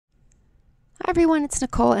everyone, it's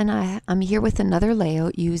Nicole and I'm here with another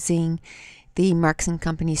layout using the Marks &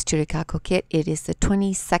 Company Studio Calco kit. It is the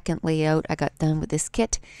 22nd layout I got done with this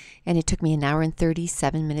kit and it took me an hour and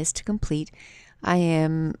 37 minutes to complete. I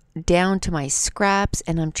am down to my scraps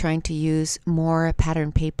and I'm trying to use more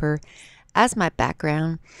pattern paper as my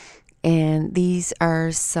background, and these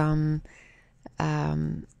are some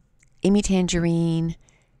Amy Tangerine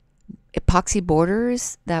epoxy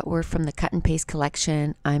borders that were from the cut and paste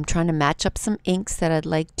collection. I'm trying to match up some inks that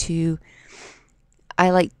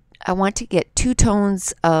I want to get two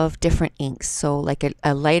tones of different inks, so like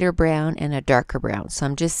a lighter brown and a darker brown. So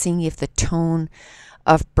I'm just seeing if the tone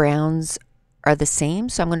of browns are the same.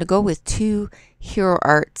 So I'm going to go with two Hero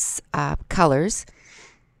Arts colors,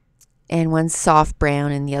 and one's soft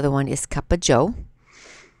brown and the other one is Cup of Joe.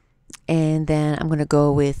 And then I'm going to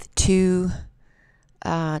go with two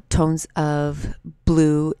tones of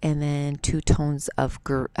blue and then two tones of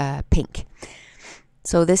pink.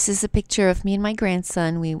 So this is a picture of me and my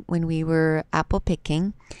grandson when we were apple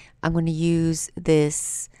picking. I'm going to use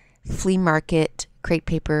this flea market crepe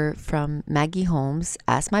paper from Maggie Holmes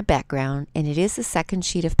as my background, and it is the second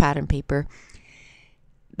sheet of pattern paper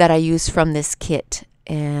that I used from this kit.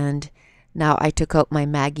 And now I took out my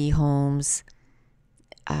Maggie Holmes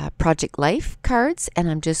Project Life cards, and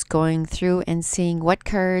I'm just going through and seeing what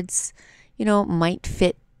cards might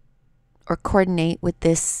fit or coordinate with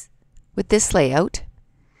this layout.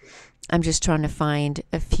 I'm just trying to find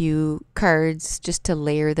a few cards just to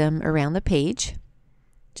layer them around the page,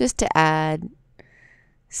 just to add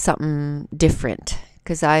something different,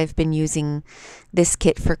 because I've been using this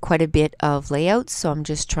kit for quite a bit of layouts, so I'm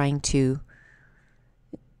just trying to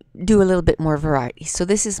do a little bit more variety. So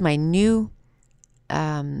this is my new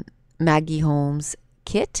Maggie Holmes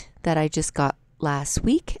kit that I just got last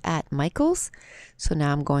week at Michael's. So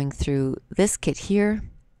now I'm going through this kit here,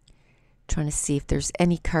 trying to see if there's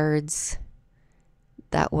any cards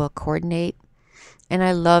that will coordinate. And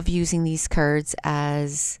I love using these cards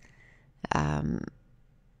as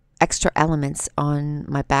extra elements on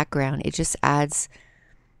my background. It just adds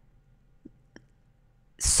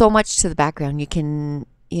so much to the background. You can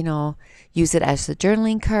use it as a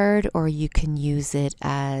journaling card, or you can use it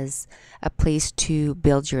as a place to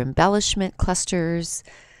build your embellishment clusters.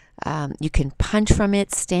 You can punch from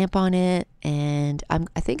it, stamp on it, and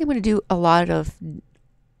I think I'm going to do a lot of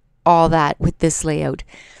all that with this layout.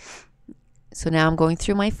 So now I'm going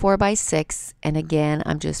through my 4x6, and again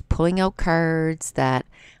I'm just pulling out cards that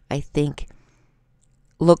I think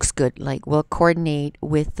looks good, like will coordinate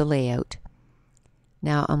with the layout.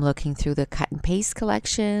 Now I'm looking through the cut and paste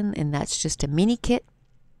collection, and that's just a mini kit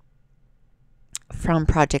from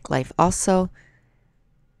Project Life also.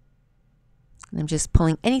 And I'm just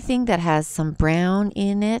pulling anything that has some brown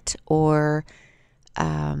in it, or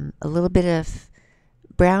a little bit of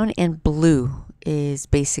brown and blue is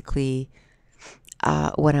basically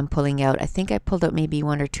what I'm pulling out. I think I pulled out maybe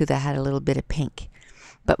one or two that had a little bit of pink,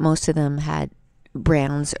 but most of them had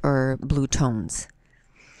browns or blue tones.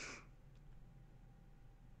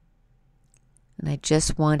 And I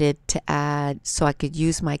just wanted to add so I could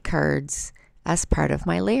use my cards as part of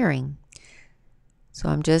my layering. So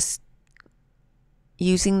I'm just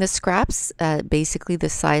using the scraps, basically the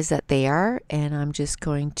size that they are, and I'm just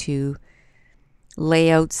going to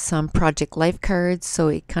lay out some Project Life cards so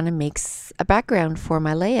it kind of makes a background for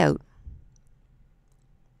my layout.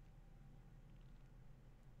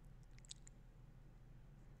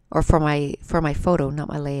 Or for my photo, not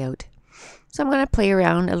my layout. So I'm going to play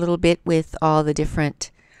around a little bit with all the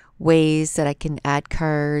different ways that I can add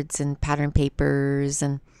cards and pattern papers.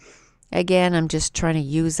 And again, I'm just trying to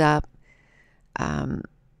use up.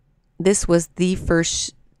 This was the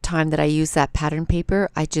first time that I used that pattern paper.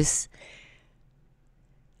 It's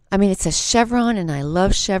a chevron and I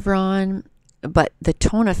love chevron, but the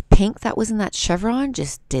tone of pink that was in that chevron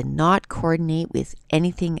just did not coordinate with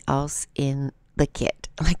anything else in the kit.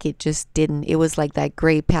 Like, it just didn't. It was like that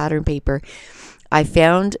gray pattern paper. I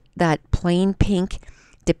found that plain pink,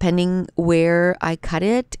 depending where I cut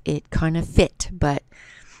it, it kind of fit, but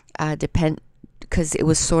because it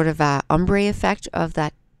was sort of a ombre effect of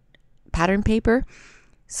that pattern paper.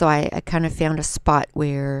 So I kind of found a spot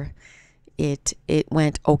where it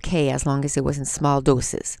went okay as long as it was in small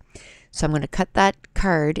doses. So I'm going to cut that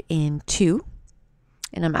card in two,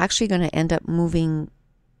 and I'm actually going to end up moving.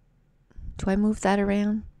 Do I move that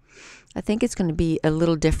around? I think it's going to be a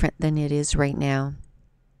little different than it is right now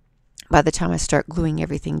by the time I start gluing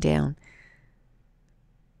everything down.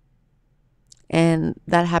 And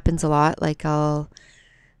that happens a lot. Like because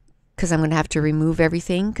I'm going to have to remove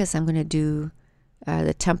everything because I'm going to do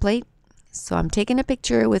the template. So I'm taking a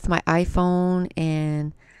picture with my iPhone,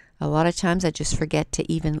 and a lot of times I just forget to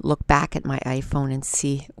even look back at my iPhone and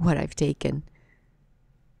see what I've taken.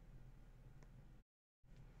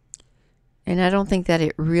 And I don't think that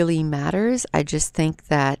it really matters. I just think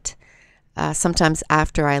that sometimes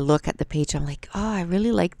after I look at the page, I'm like, oh, I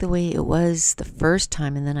really like the way it was the first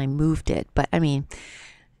time, and then I moved it. But I mean,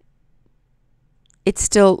 it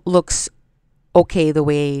still looks okay the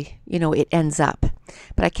way, it ends up.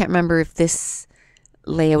 But I can't remember if this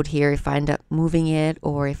layout here, if I end up moving it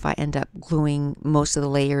or if I end up gluing most of the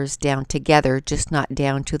layers down together, just not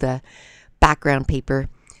down to the background paper,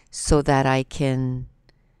 so that I can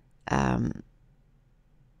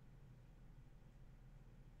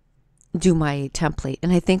do my template.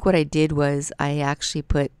 And I think what I did was I actually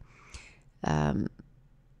put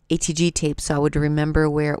ATG tape so I would remember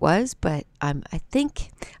where it was. But I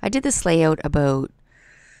think I did this layout about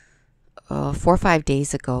 4 or 5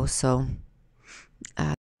 days ago. So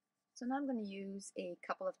now I'm going to use a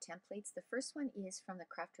couple of templates. The first one is from the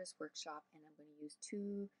Crafters Workshop, and I'm going to use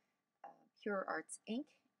two Pure Arts ink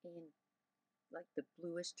in like the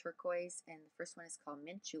bluish turquoise, and the first one is called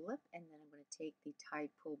Mint Julep, and then I'm going to take the Tide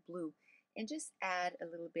Pool Blue and just add a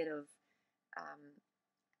little bit of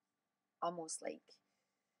almost like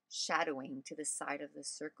shadowing to the side of the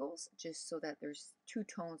circles, just so that there's two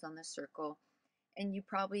tones on the circle. And you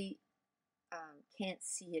probably can't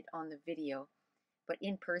see it on the video, but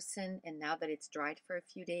in person, and now that it's dried for a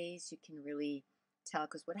few days, you can really tell.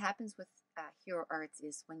 Because what happens with Hero Arts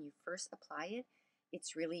is when you first apply it,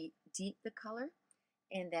 it's really deep, the color,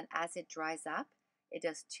 and then as it dries up, it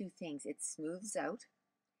does two things. It smooths out,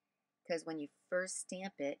 because when you first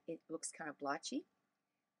stamp it, it looks kind of blotchy,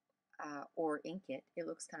 or ink it, it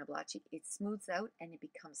looks kind of blotchy. It smooths out and it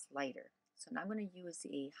becomes lighter. So now I'm going to use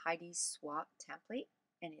a Heidi Swap template,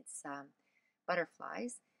 and it's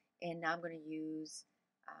butterflies. And now I'm going to use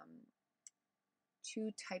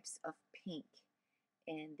two types of pink,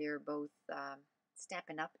 and they're both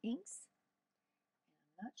Stampin' Up inks.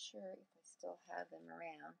 I'm not sure if I still have them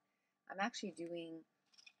around. I'm actually doing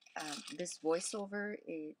this voiceover.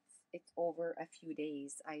 It's over a few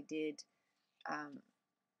days. I did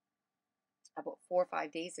about 4 or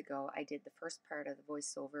 5 days ago. I did the first part of the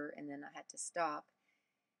voiceover, and then I had to stop.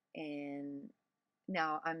 And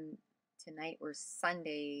now tonight we're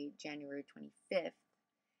Sunday, January 25th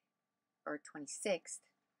or 26th,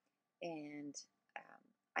 and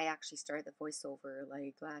I actually started the voiceover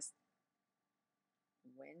like last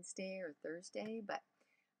Wednesday or Thursday, but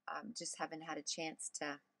just haven't had a chance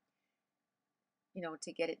to,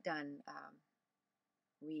 to get it done.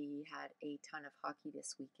 We had a ton of hockey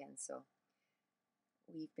this weekend, so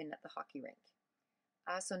we've been at the hockey rink.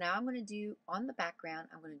 So now I'm going to do, on the background,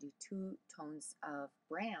 I'm going to do two tones of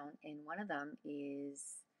brown, and one of them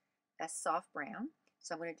is a soft brown.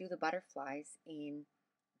 So I'm going to do the butterflies in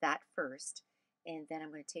that first, and then I'm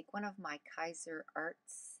going to take one of my Kaiser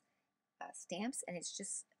Arts stamps, and it's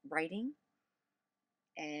just writing,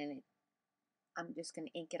 and I'm just going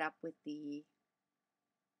to ink it up with the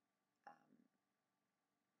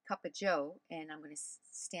Cup of Joe, and I'm going to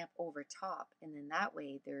stamp over top, and then that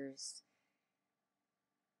way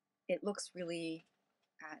it looks really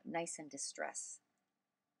nice and distressed.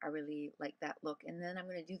 I really like that look. And then I'm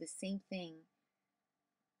going to do the same thing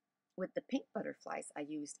with the pink butterflies. I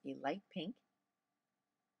used a light pink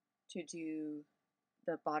to do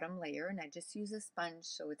the bottom layer, and I just use a sponge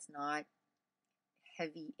so it's not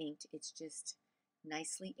heavy inked. It's just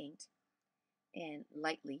nicely inked and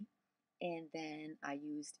lightly. And then I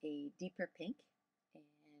used a deeper pink, and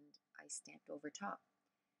I stamped over top.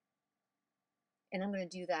 And I'm going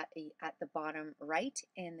to do that at the bottom right,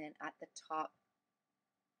 and then at the top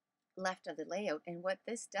left of the layout. And what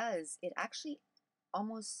this does, it actually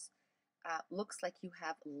almost looks like you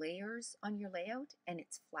have layers on your layout, and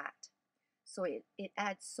it's flat. So it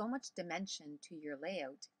adds so much dimension to your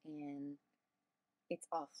layout, and it's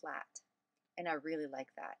all flat. And I really like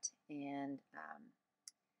that. And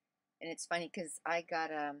it's funny because I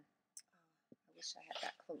got I wish I had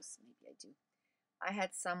that close. Maybe I do. I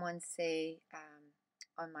had someone say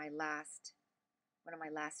on one of my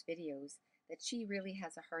last videos, that she really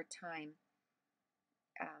has a hard time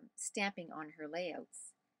stamping on her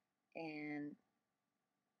layouts, and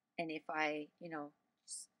if I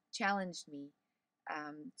challenged me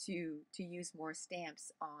to use more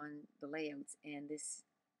stamps on the layouts, and this,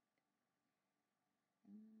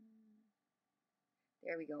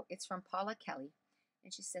 there we go. It's from Paula Kelly,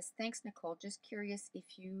 and she says, "Thanks, Nicole. Just curious if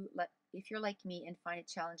you're like me and find it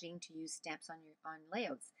challenging to use stamps on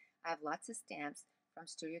layouts. I have lots of stamps from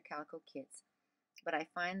Studio Calico Kits, but I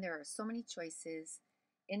find there are so many choices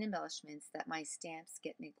in embellishments that my stamps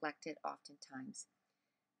get neglected oftentimes.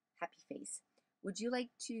 Happy face.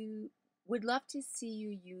 Would love to see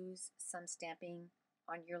you use some stamping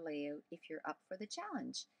on your layout if you're up for the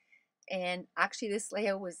challenge. And actually, this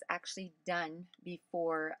layout was actually done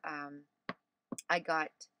before I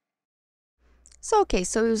got. So, okay,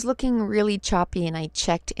 so it was looking really choppy, and I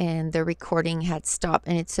checked and the recording had stopped.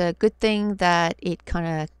 And it's a good thing that it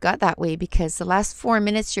kind of got that way, because the last 4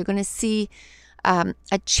 minutes you're going to see a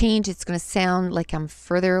change. It's going to sound like I'm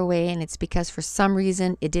further away, and it's because for some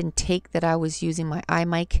reason it didn't take that I was using my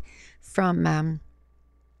iMic from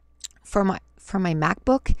for my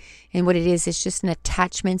MacBook. And what it is, it's just an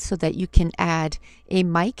attachment so that you can add a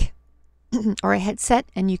mic or a headset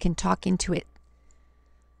and you can talk into it,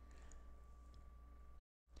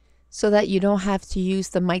 so that you don't have to use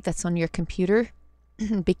the mic that's on your computer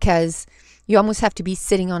because you almost have to be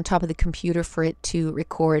sitting on top of the computer for it to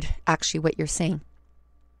record actually what you're saying.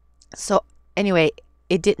 So anyway,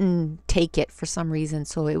 it didn't take it for some reason,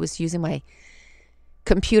 so it was using my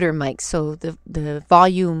computer mic, so the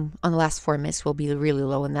volume on the last 4 minutes will be really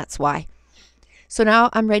low, and that's why. So now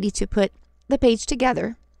I'm ready to put the page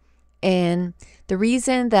together, and the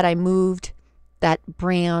reason that I moved that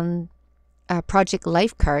brown Project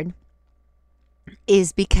Life card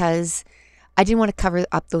is because I didn't want to cover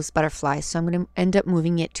up those butterflies, so I'm going to end up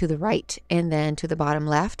moving it to the right and then to the bottom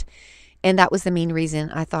left. And that was the main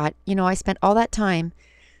reason. I thought, I spent all that time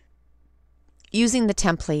using the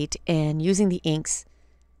template and using the inks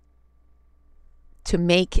to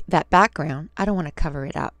make that background. I don't want to cover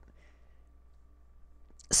it up,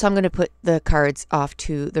 so I'm going to put the cards off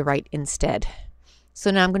to the right instead.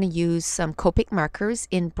 So now I'm going to use some Copic markers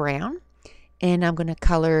in brown, and I'm going to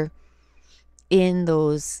color in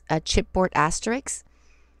those chipboard asterisks.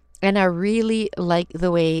 And I really like the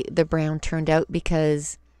way the brown turned out,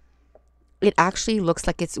 because it actually looks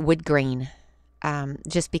like it's wood grain,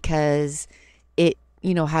 just because it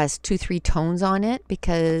has 2-3 tones on it,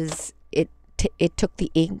 because it took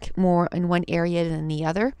the ink more in one area than the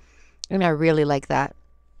other, and I really like that.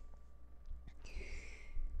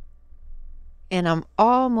 And I'm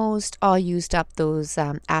almost all used up those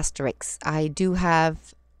asterisks. I do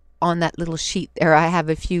have on that little sheet there, I have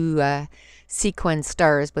a few sequin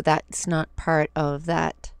stars, but that's not part of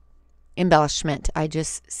that embellishment. I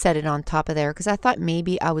just set it on top of there because I thought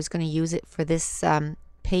maybe I was going to use it for this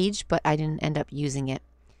page, but I didn't end up using it.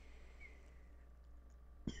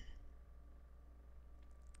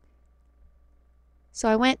 So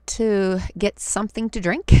I went to get something to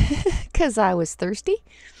drink because I was thirsty,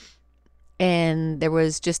 and there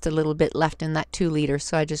was just a little bit left in that 2-liter,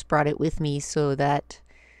 so I just brought it with me so that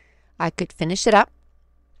I could finish it up.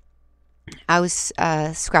 I was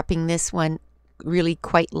scrapping this one really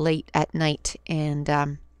quite late at night, and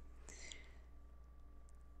so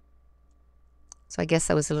I guess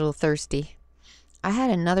I was a little thirsty. I had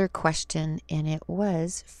another question, and it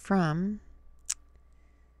was from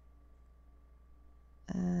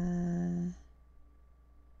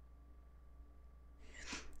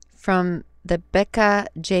the Becca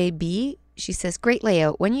JB. She says, great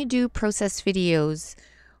layout. When you do process videos,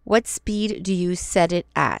 what speed do you set it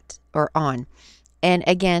at or on? And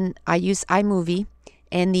again, I use iMovie,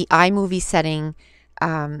 and the iMovie setting,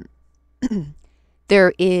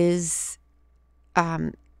 there is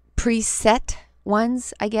preset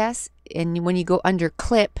ones, I guess. And when you go under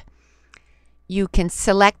clip, you can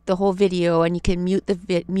select the whole video, and you can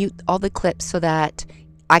mute all the clips so that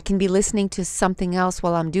I can be listening to something else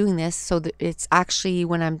while I'm doing this, so that it's actually,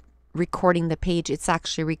 when I'm recording the page, it's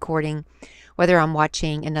actually recording whether I'm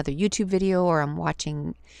watching another YouTube video or I'm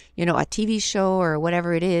watching, a TV show or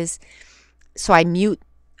whatever it is. So I mute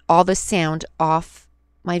all the sound off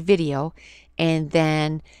my video, and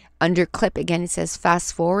then under clip again, it says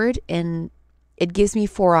fast forward, and it gives me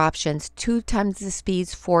 4 options: 2 times the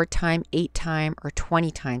speeds, 4 times, 8 times, or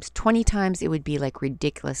 20 times. 20 times, it would be like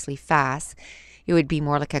ridiculously fast. It would be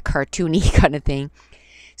more like a cartoony kind of thing.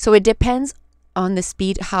 So it depends on the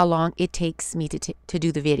speed, how long it takes me to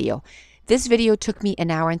do the video. This video took me 1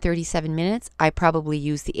 hour and 37 minutes. I probably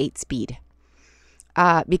used the 8 speed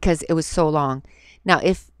because it was so long. Now,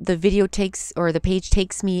 if the video takes, or the page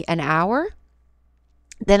takes me 1 hour,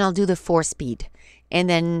 then I'll do the 4 speed, and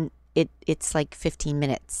then it's like 15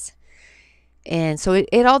 minutes. And so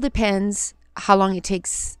it all depends how long it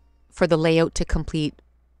takes for the layout to complete,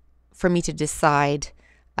 for me to decide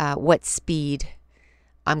what speed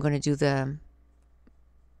I'm going to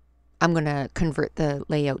convert the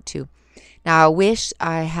layout to. Now, I wish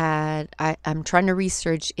I'm trying to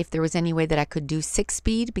research if there was any way that I could do 6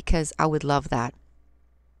 speed, because I would love that.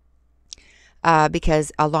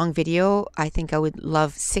 because a long video, I think I would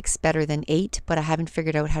love 6 better than 8, but I haven't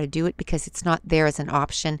figured out how to do it because it's not there as an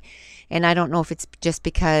option. And I don't know if it's just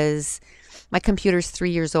because my computer's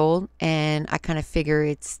 3 years old and I kind of figure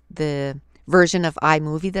it's the version of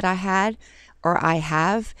iMovie that I had or I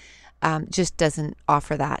have just doesn't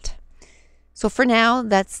offer that. So for now,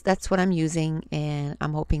 that's what I'm using, and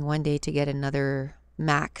I'm hoping one day to get another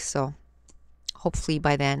Mac. So hopefully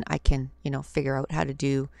by then I can, figure out how to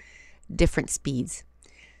do different speeds.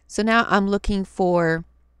 So now I'm looking for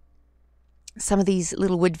some of these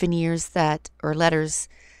little wood veneers or letters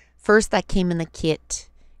first that came in the kit,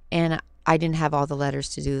 and I didn't have all the letters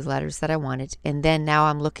to do the letters that I wanted. And then now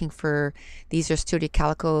I'm looking for, these are Studio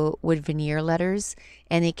Calico wood veneer letters,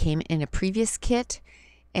 and they came in a previous kit,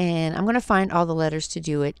 and I'm going to find all the letters to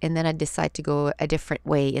do it, and then I decide to go a different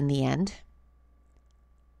way in the end.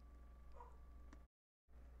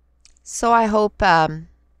 So I hope the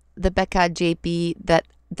Becca JP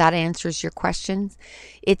that answers your questions.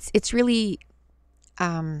 It's really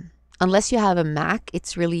unless you have a Mac,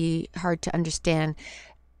 it's really hard to understand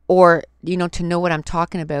or to know what I'm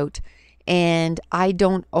talking about. And I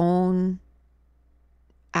don't own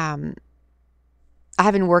I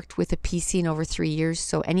haven't worked with a PC in over 3 years,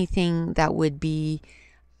 so anything that would be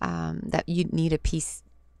that you'd need a PC,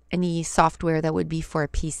 any software that would be for a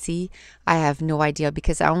PC, I have no idea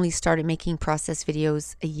because I only started making process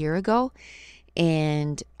videos a year ago,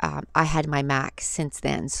 and I had my Mac since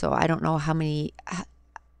then, so I don't know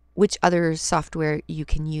which other software you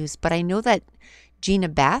can use. But I know that Gina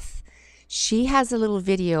Beth, she has a little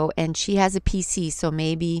video and she has a PC, so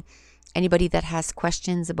maybe anybody that has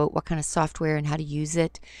questions about what kind of software and how to use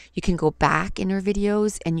it, you can go back in her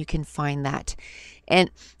videos and you can find that.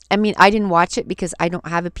 And I mean, I didn't watch it because I don't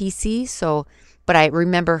have a PC, but I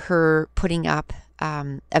remember her putting up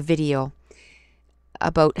a video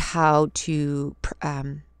about how to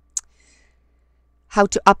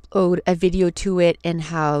upload a video to it and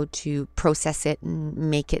how to process it and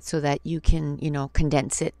make it so that you can,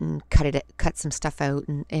 condense it and cut some stuff out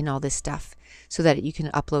and all this stuff so that you can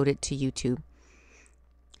upload it to YouTube.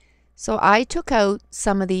 So I took out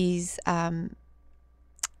some of these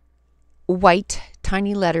white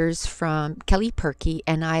tiny letters from Kelly Perky,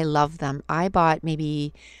 and I love them. I bought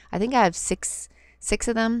I think I have six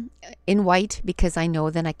of them in white because I know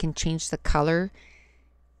then I can change the color.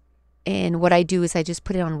 And what I do is I just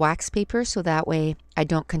put it on wax paper so that way I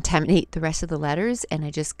don't contaminate the rest of the letters, and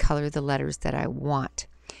I just color the letters that I want.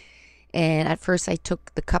 And at first I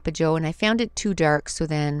took the Cup of Joe and I found it too dark, so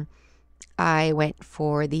then I went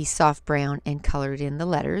for the soft brown and colored in the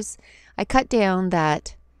letters. I cut down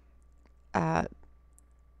that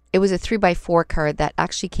it was a 3x4 card that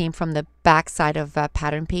actually came from the back side of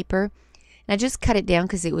pattern paper, and I just cut it down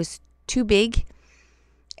because it was too big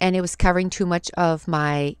and it was covering too much of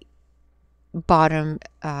my bottom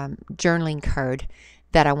journaling card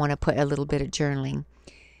that I want to put a little bit of journaling.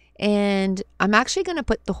 And I'm actually going to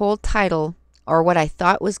put the whole title, or what I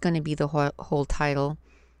thought was going to be the whole title,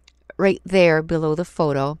 right there below the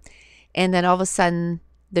photo, and then all of a sudden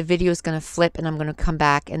the video is going to flip and I'm going to come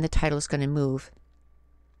back and the title is going to move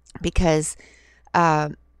because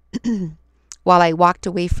while I walked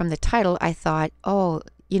away from the title, I thought,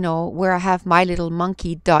 where I have my little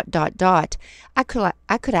monkey ... I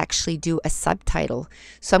could actually do a subtitle.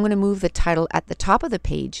 So I'm going to move the title at the top of the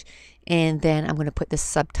page, and then I'm going to put the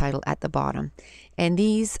subtitle at the bottom. And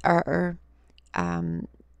these are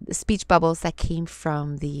the speech bubbles that came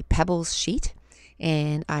from the Pebbles sheet,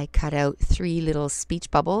 and I cut out 3 little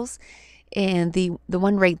speech bubbles. And the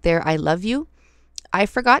one right there, I love you, I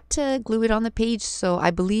forgot to glue it on the page, so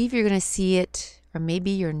I believe you're going to see it, or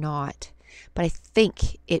maybe you're not. But I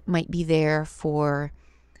think it might be there for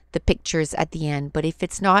the pictures at the end. But if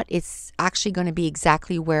it's not, it's actually going to be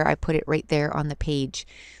exactly where I put it right there on the page.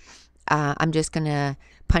 I'm just going to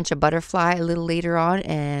punch a butterfly a little later on,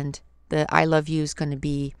 and the I love you is going to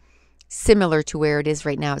be similar to where it is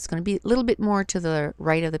right now. It's going to be a little bit more to the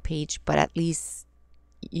right of the page, but at least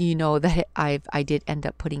you know that I did end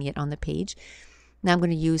up putting it on the page. Now I'm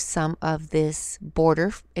going to use some of this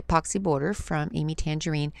border, epoxy border from Amy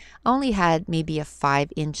Tangerine. I only had maybe a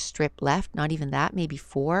 5-inch strip left, not even that, maybe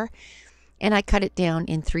 4. And I cut it down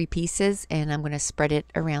in 3 pieces, and I'm going to spread it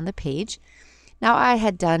around the page. Now I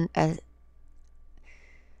had done a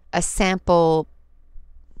sample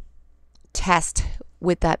test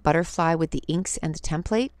with that butterfly with the inks and the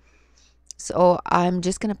template. So I'm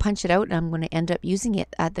just going to punch it out, and I'm going to end up using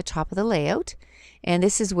it at the top of the layout. And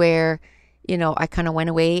this is where you know, I kind of went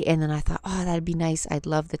away, and then I thought, oh, that'd be nice. I'd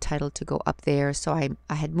love the title to go up there. So I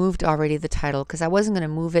had moved already the title because I wasn't going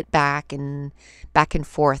to move it back and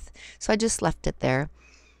forth. So I just left it there.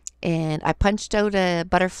 And I punched out a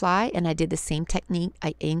butterfly, and I did the same technique.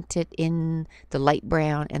 I inked it in the light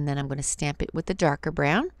brown, and then I'm going to stamp it with the darker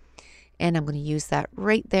brown. And I'm going to use that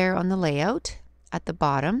right there on the layout at the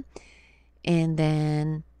bottom. And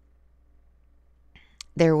then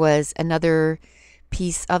there was another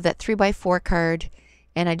piece of that 3x4 card,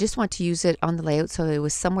 and I just want to use it on the layout, so it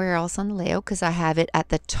was somewhere else on the layout because I have it at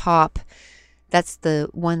the top. That's the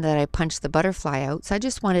one that I punched the butterfly out, so I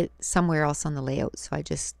just want it somewhere else on the layout. So I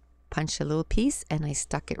just punched a little piece and I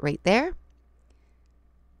stuck it right there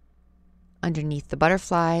underneath the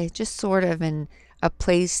butterfly, just sort of in a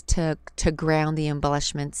place to ground the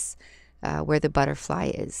embellishments where the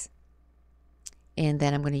butterfly is. And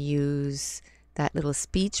then I'm going to use that little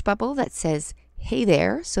speech bubble that says, "Hey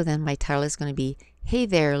there." So then my title is going to be, "Hey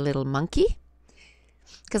there, little monkey."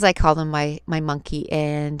 Because I call him my monkey,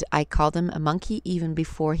 and I called him a monkey even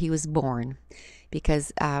before he was born.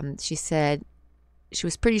 Because she said she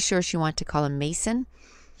was pretty sure she wanted to call him Mason.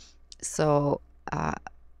 So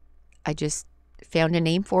I just found a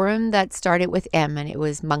name for him that started with M, and it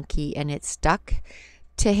was Monkey, and it stuck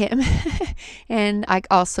to him. And I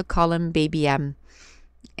also call him Baby M.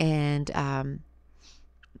 And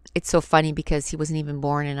it's so funny because he wasn't even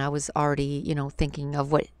born, and I was already, you know, thinking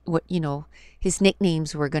of what you know, his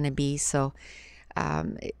nicknames were going to be. So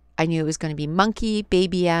I knew it was going to be Monkey,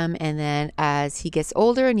 Baby M, and then as he gets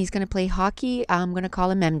older and he's going to play hockey, I'm going to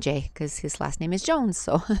call him MJ because his last name is Jones.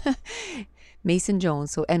 So Mason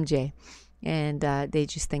Jones, so MJ. And they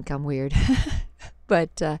just think I'm weird.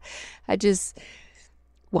 But I just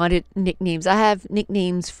wanted nicknames. I have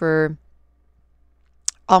nicknames for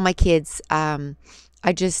all my kids.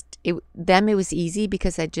 It was easy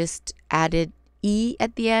because I just added E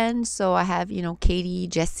at the end. So I have, you know, Katie,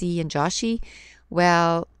 Jessie, and Joshy.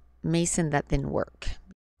 Well, Mason, that didn't work.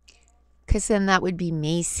 Because then that would be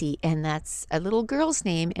Macy, and that's a little girl's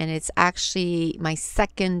name, and it's actually my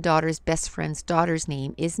second daughter's best friend's daughter's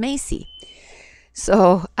name is Macy.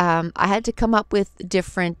 So I had to come up with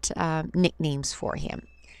different nicknames for him.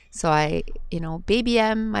 So I, you know, Baby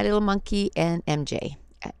M, my little monkey, and MJ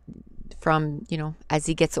from, you know, as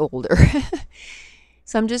he gets older.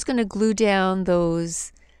 So I'm just going to glue down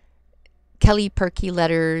those Kelly Perky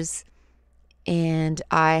letters, and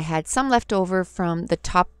I had some left over from the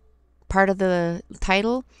top part of the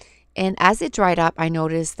title. And as it dried up, I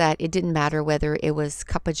noticed that it didn't matter whether it was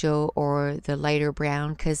Cup of Joe or the lighter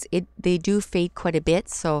brown, because they do fade quite a bit.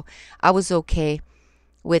 So I was okay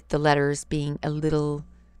with the letters being a little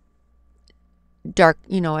dark,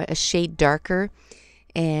 you know, a shade darker.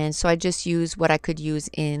 And so I just used what I could use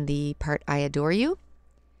in the part I Adore You.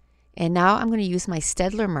 And now I'm going to use my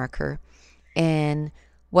Staedtler marker. And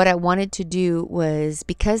what I wanted to do was,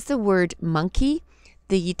 because the word monkey,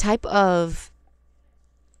 the type of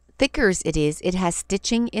thickers it has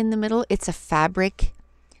stitching in the middle. It's a fabric.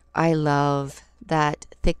 I love that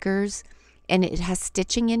thickers, and it has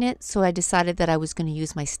stitching in it. So I decided that I was going to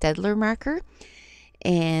use my Staedtler marker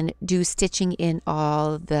and do stitching in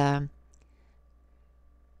all the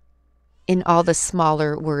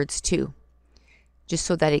smaller words too, just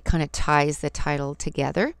so that it kind of ties the title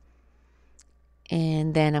together.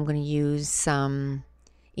 And then I'm going to use some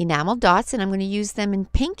enamel dots, and I'm going to use them in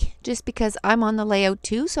pink just because I'm on the layout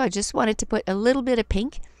too. So I just wanted to put a little bit of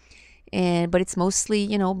pink, but it's mostly,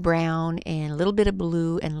 you know, brown and a little bit of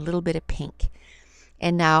blue and a little bit of pink.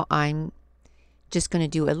 And now I'm just going to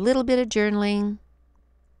do a little bit of journaling,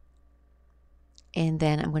 and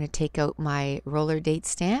then I'm going to take out my roller date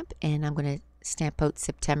stamp, and I'm going to stamp out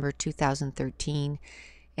September 2013.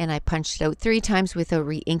 And I punched it out 3 times without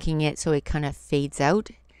re-inking it, so it kind of fades out,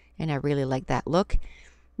 and I really like that look.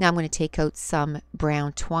 Now I'm going to take out some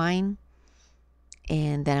brown twine,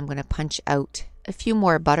 and then I'm going to punch out a few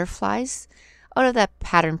more butterflies out of that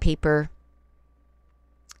pattern paper.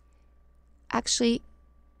 Actually,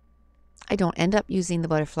 I don't end up using the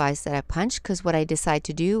butterflies that I punched, because what I decide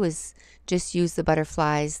to do is just use the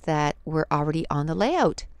butterflies that were already on the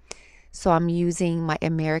layout. So I'm using my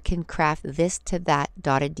American Craft This to That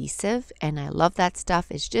dot adhesive, and I love that stuff.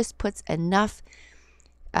 It just puts enough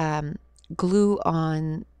glue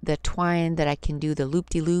on the twine that I can do the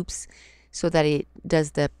loop-de-loops so that it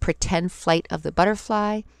does the pretend flight of the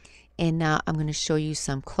butterfly. And now I'm going to show you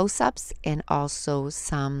some close-ups and also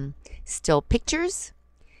some still pictures.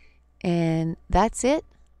 And that's it.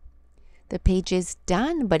 The page is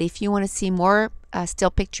done, but if you want to see more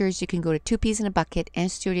still pictures, you can go to Two Peas in a Bucket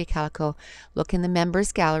and Studio Calico. Look in the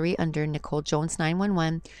members gallery under Nicole Jones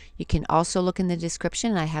 911. You can also look in the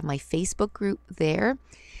description. I have my Facebook group there,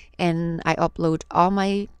 and I upload all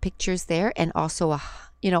my pictures there, and also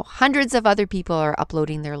hundreds of other people are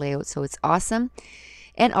uploading their layouts, so it's awesome.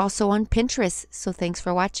 And also on Pinterest. So thanks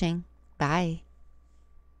for watching. Bye.